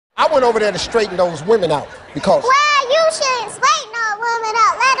I went over there to straighten those women out because... Well, you shouldn't straighten no women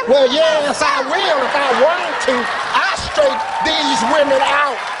out. Let them... Well, yes, I will if I wanted to. I straighten these women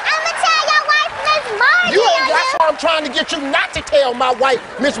out. I'ma tell your wife, Miss Marjorie. You ain't, that's why I'm trying to get you not to tell my wife,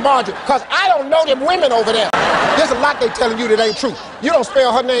 Miss Marjorie, because I don't know them women over there. There's a lot they telling you that ain't true. You don't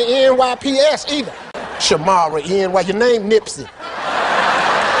spell her name N-Y-P-S either. Shamara N-Y, your name Nipsey.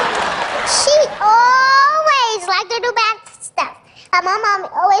 She always like to do bad stuff. My mom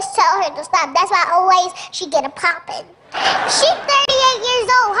always tell her to stop. That's why always she get a poppin'. She's 38 years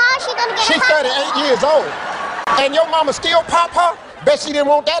old. How is she gonna get a poppin'? She's 38 years old. And your mama still pop her? Bet she didn't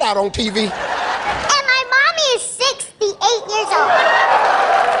want that out on TV. And my mommy is 68 years old.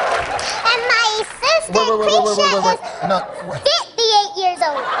 And my sister, Keisha, is 58 years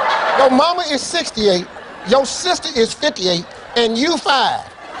old. Your mama is 68, your sister is 58, and you 5.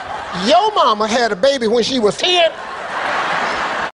 Your mama had a baby when she was 10,